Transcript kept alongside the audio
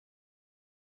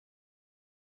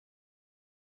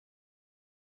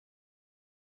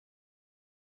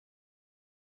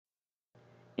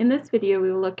In this video,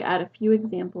 we will look at a few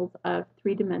examples of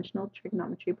three-dimensional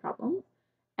trigonometry problems.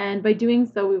 And by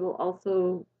doing so, we will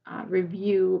also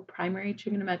review primary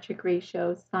trigonometric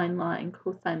ratios, sine law, and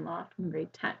cosine law from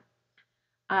grade 10.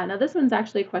 Now, this one's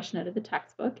actually a question out of the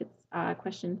textbook. It's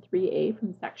question 3A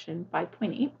from section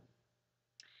 5.8.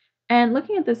 And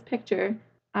looking at this picture,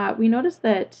 we notice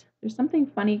that there's something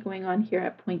funny going on here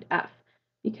at point F,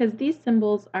 because these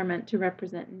symbols are meant to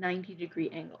represent 90-degree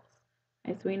angles.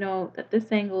 Okay, so we know that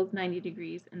this angle is 90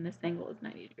 degrees and this angle is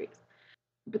 90 degrees,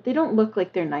 but they don't look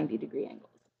like they're 90-degree angles.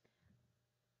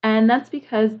 And that's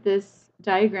because this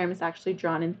diagram is actually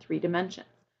drawn in 3 dimensions.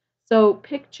 So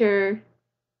picture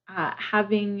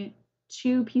having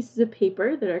 2 pieces of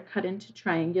paper that are cut into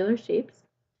triangular shapes,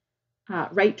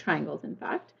 right triangles in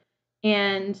fact,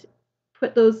 and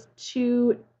put those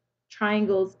 2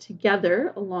 triangles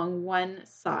together along one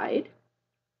side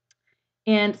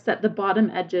and set the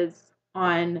bottom edges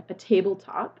on a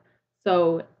tabletop.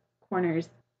 So corners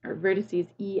or vertices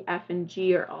E, F, and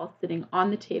G are all sitting on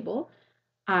the table,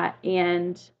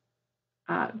 and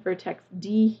vertex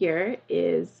D here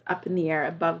is up in the air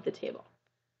above the table.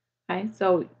 Okay,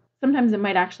 so sometimes it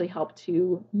might actually help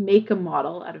to make a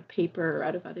model out of paper or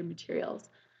out of other materials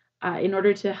in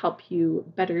order to help you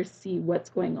better see what's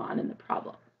going on in the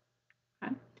problem.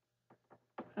 Okay.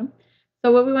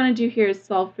 So what we want to do here is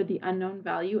solve for the unknown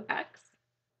value x.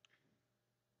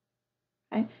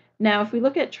 Okay. Now, if we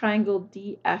look at triangle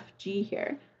DFG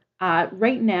here,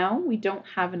 right now we don't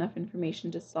have enough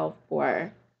information to solve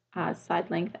for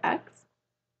side length x.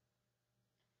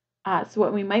 So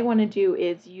what we might want to do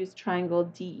is use triangle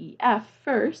DEF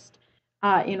first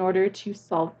in order to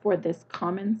solve for this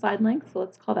common side length. So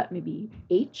let's call that maybe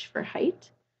h for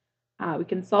height. We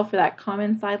can solve for that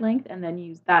common side length and then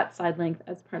use that side length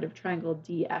as part of triangle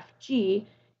DFG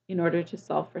in order to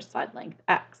solve for side length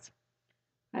x.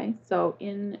 Okay, so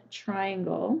in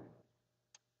triangle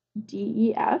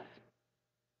DEF,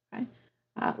 okay,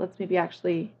 let's maybe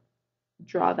actually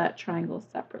draw that triangle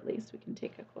separately so we can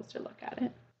take a closer look at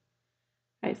it.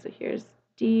 Okay, so here's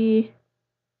D,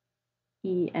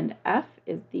 E, and F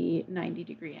is the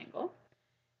 90-degree angle.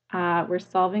 We're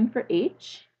solving for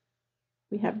H.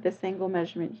 We have this angle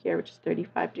measurement here, which is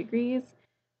 35 degrees,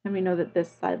 and we know that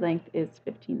this side length is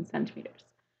 15 centimeters.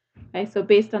 Okay, so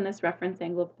based on this reference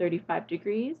angle of 35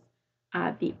 degrees,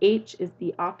 the H is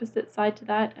the opposite side to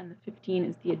that, and the 15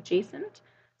 is the adjacent.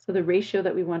 So the ratio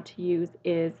that we want to use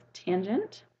is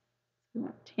tangent. We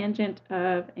want tangent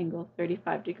of angle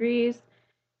 35 degrees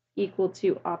equal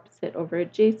to opposite over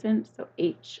adjacent, so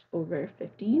h over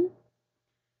 15,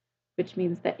 which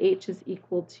means that h is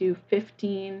equal to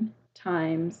 15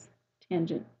 times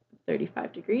tangent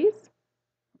 35 degrees.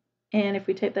 And if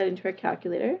we type that into our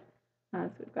calculator, so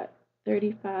we've got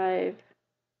 35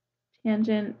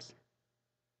 tangent,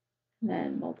 and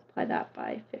then multiply that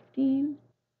by 15,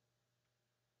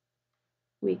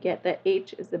 we get that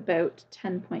h is about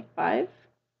 10.5.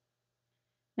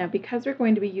 Now, because we're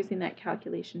going to be using that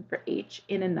calculation for h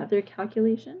in another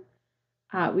calculation,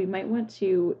 we might want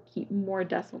to keep more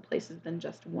decimal places than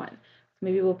just 1. So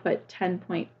maybe we'll put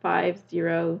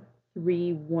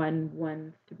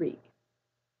 10.503113.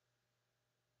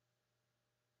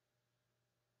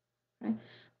 Okay.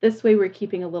 This way, we're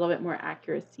keeping a little bit more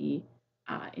accuracy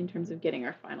in terms of getting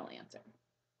our final answer.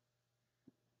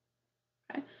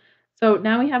 Okay. So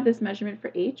now we have this measurement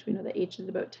for h. We know that h is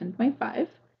about 10.5.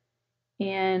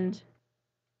 And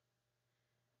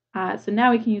so now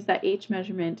we can use that h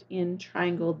measurement in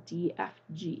triangle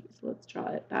DFG. So let's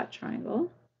draw that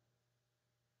triangle.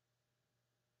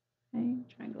 Okay,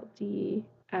 triangle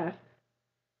DFG.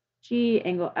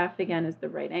 Angle F again is the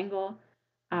right angle.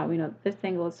 We know that this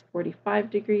angle is 45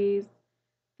 degrees.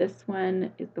 This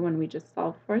one is the one we just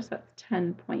solved for, so that's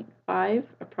 10.5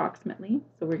 approximately.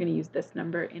 So we're going to use this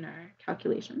number in our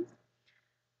calculations.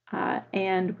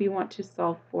 And we want to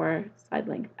solve for side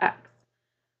length x.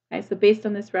 Okay, so based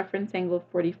on this reference angle of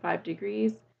 45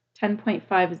 degrees,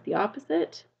 10.5 is the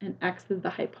opposite, and x is the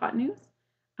hypotenuse.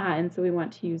 And so we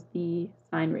want to use the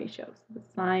sine ratio. So the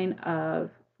sine of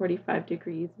 45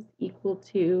 degrees is equal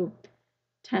to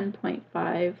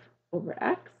 10.5 over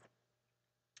x.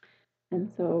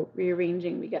 And so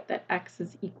rearranging, we get that x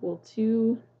is equal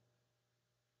to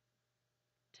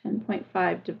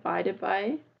 10.5 divided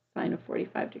by sine of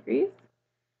 45 degrees.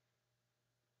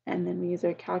 And then we use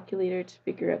our calculator to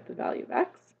figure out the value of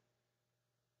x.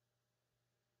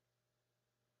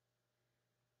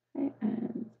 Okay,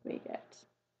 and we get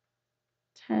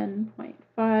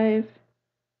 10.5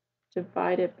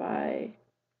 divided by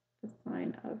the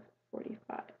sine of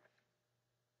 45.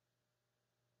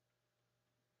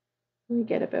 We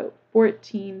get about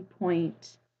 14.8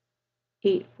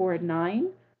 8, 4, 9,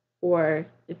 or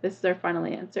if this is our final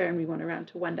answer and we want to round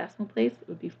to 1 decimal place, it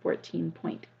would be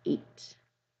 14.8.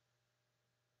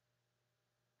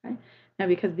 Okay. Now,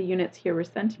 because the units here were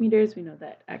centimeters, we know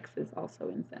that x is also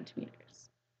in centimeters.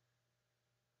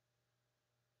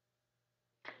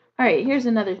 All right, here's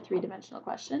another three-dimensional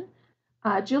question.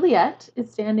 Juliet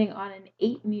is standing on an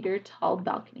 8-meter tall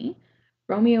balcony.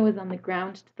 Romeo is on the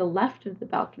ground to the left of the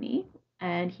balcony,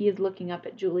 and he is looking up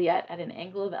at Juliet at an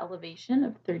angle of elevation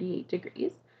of 38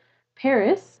 degrees.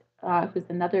 Paris, who's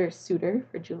another suitor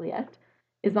for Juliet,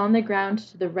 is on the ground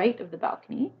to the right of the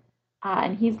balcony,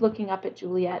 and he's looking up at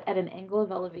Juliet at an angle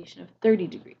of elevation of 30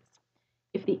 degrees.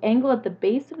 If the angle at the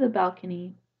base of the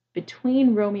balcony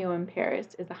between Romeo and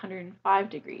Paris is 105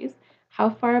 degrees, how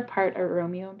far apart are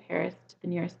Romeo and Paris to the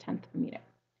nearest tenth of a meter?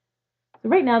 So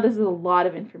right now, this is a lot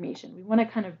of information. We want to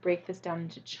kind of break this down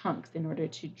into chunks in order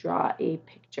to draw a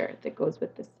picture that goes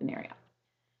with this scenario.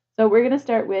 So we're going to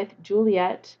start with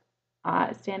Juliet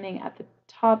standing at the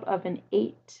top of an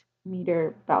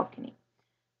 8-meter balcony.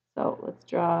 So let's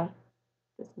draw,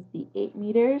 this is the 8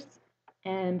 meters,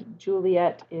 and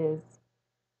Juliet is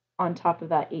on top of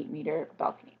that 8-meter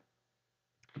balcony.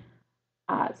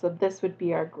 So this would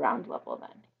be our ground level then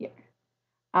here.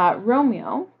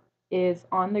 Romeo is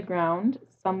on the ground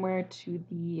somewhere to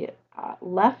the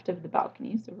left of the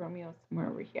balcony. So Romeo is somewhere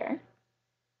over here.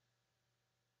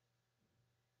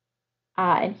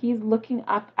 And he's looking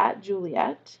up at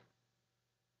Juliet.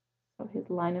 So his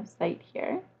line of sight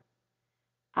here.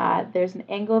 There's an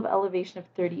angle of elevation of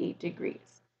 38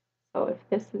 degrees. So if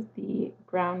this is the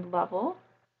ground level,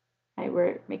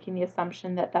 we're making the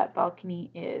assumption that that balcony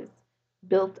is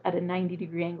built at a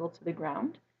 90-degree angle to the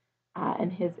ground,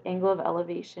 and his angle of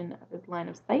elevation of his line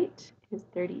of sight is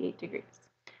 38 degrees.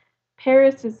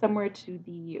 Paris is somewhere to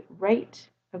the right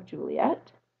of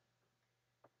Juliet,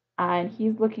 and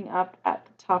he's looking up at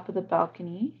the top of the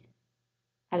balcony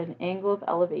at an angle of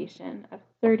elevation of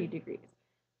 30 degrees.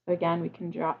 So again, we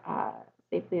can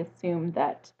safely assume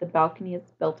that the balcony is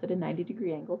built at a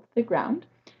 90-degree angle to the ground,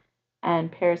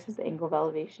 and Paris's angle of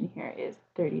elevation here is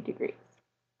 30 degrees.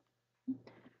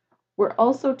 We're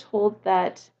also told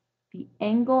that the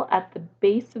angle at the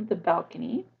base of the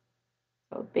balcony,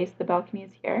 so base of the balcony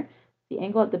is here, the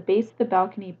angle at the base of the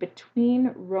balcony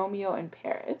between Romeo and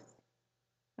Paris,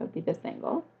 that would be this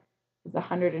angle, is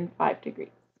 105 degrees.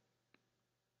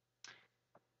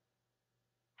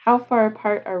 How far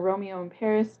apart are Romeo and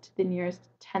Paris to the nearest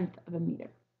tenth of a meter?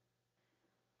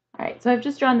 All right, so I've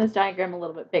just drawn this diagram a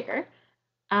little bit bigger.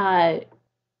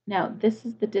 Now, this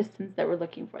is the distance that we're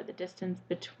looking for, the distance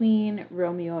between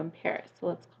Romeo and Paris. So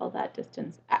let's call that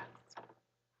distance x.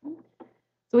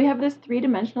 So we have this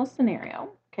three-dimensional scenario.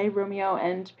 Okay, Romeo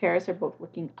and Paris are both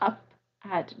looking up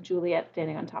at Juliet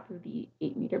standing on top of the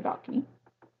 8-meter balcony.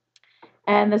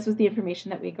 And this was the information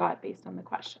that we got based on the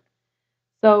question.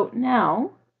 So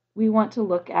now we want to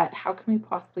look at how can we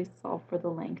possibly solve for the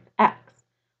length x.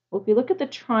 Well, if we look at the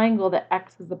triangle that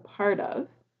x is a part of,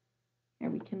 here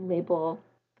we can label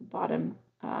the bottom,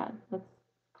 let's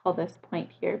call this point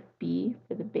here B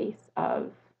for the base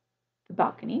of the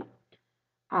balcony.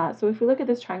 So if we look at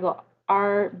this triangle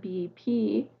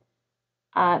RBP,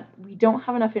 we don't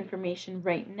have enough information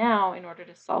right now in order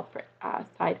to solve for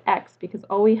side x, because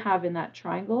all we have in that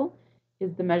triangle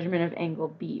is the measurement of angle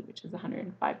B, which is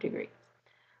 105 degrees.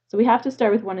 So we have to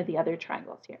start with one of the other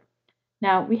triangles here.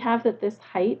 Now we have that this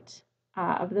height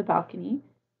of the balcony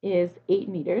is 8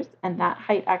 meters, and that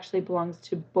height actually belongs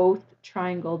to both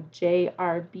triangle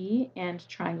JRB and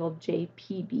triangle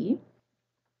JPB.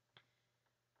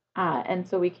 And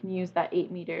so we can use that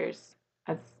 8 meters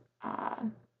as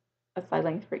a side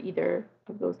length for either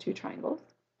of those two triangles.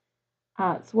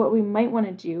 So what we might want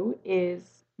to do is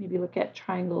maybe look at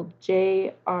triangle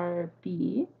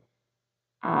JRB,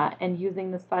 and using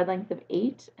the side length of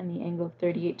 8 and the angle of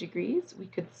 38 degrees, we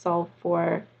could solve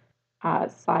for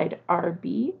side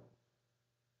RB.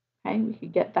 Okay, we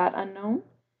could get that unknown.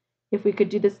 If we could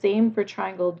do the same for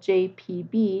triangle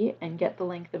JPB and get the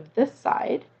length of this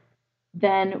side,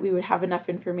 then we would have enough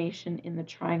information in the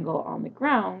triangle on the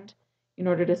ground in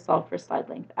order to solve for side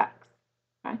length x.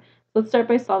 Okay, so let's start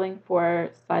by solving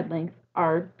for side length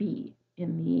RB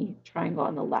in the triangle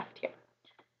on the left here.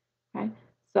 Okay,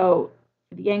 so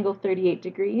for the angle 38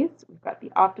 degrees, we've got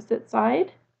the opposite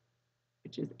side,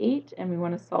 which is 8, and we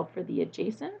want to solve for the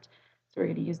adjacent. So we're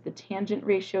going to use the tangent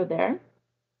ratio there.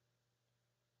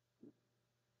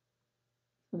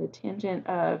 So the tangent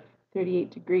of 38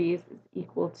 degrees is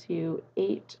equal to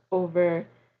 8 over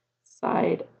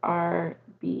side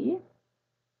RB.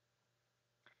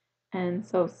 And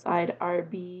so side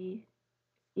RB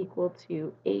equal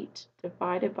to 8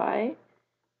 divided by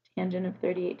tangent of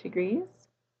 38 degrees.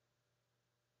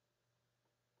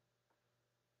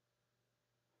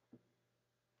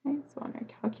 Okay, so on our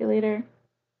calculator,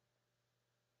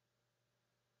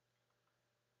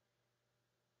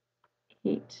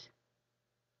 8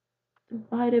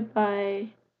 divided by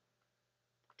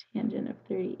tangent of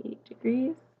 38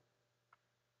 degrees.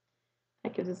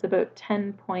 That gives us about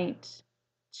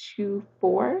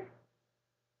 10.24.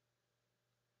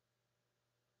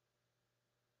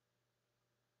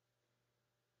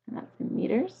 And that's in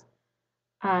meters.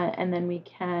 And then we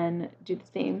can do the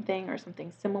same thing or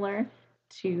something similar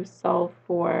to solve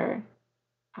for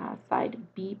side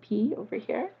BP over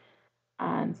here.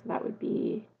 And so that would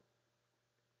be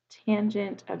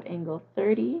tangent of angle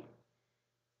 30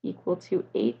 equal to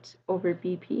 8 over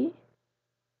BP.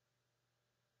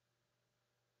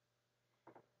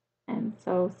 And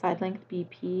so side length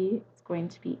BP is going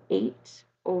to be 8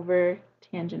 over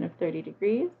tangent of 30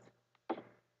 degrees.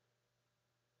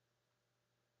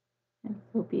 And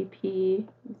so BP,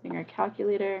 using our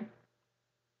calculator,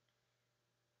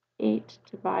 8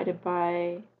 divided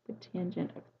by the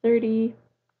tangent of 30,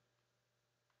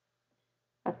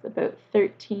 that's about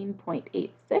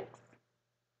 13.86. Okay,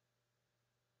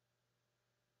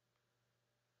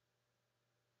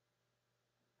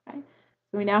 so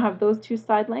we now have those two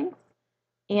side lengths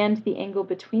and the angle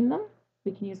between them.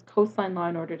 We can use cosine law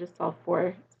in order to solve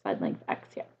for side length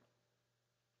x here.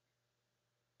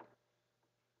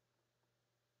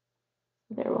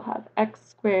 There we'll have x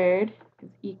squared is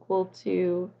equal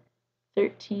to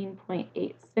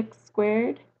 13.86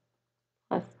 squared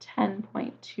plus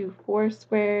 10.24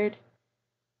 squared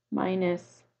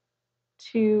minus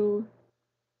 2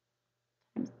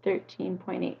 times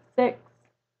 13.86. Get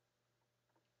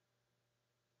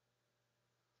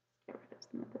rid of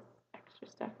some of this extra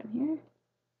stuff in here.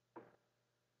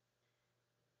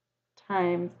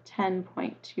 Times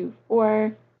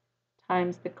 10.24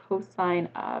 times the cosine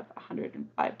of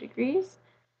 105 degrees.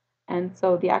 And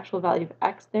so the actual value of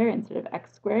x there, instead of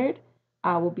x squared,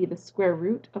 will be the square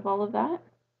root of all of that.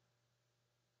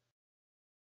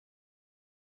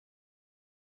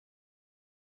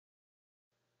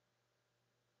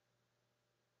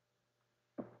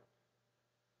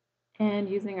 And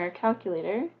using our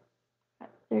calculator,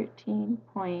 at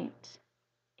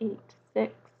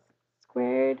 13.86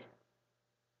 squared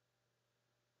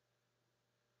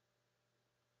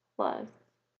plus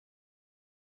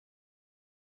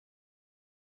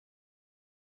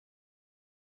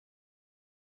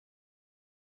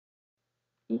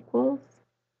equals,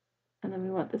 and then we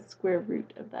want the square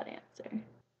root of that answer.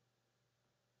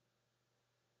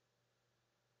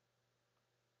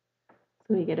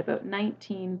 So we get about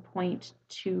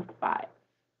 19.25.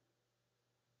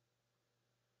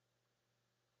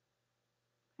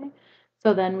 Okay.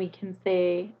 So then we can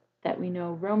say that we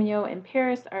know Romeo and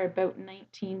Paris are about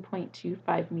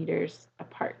 19.25 meters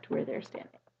apart where they're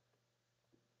standing.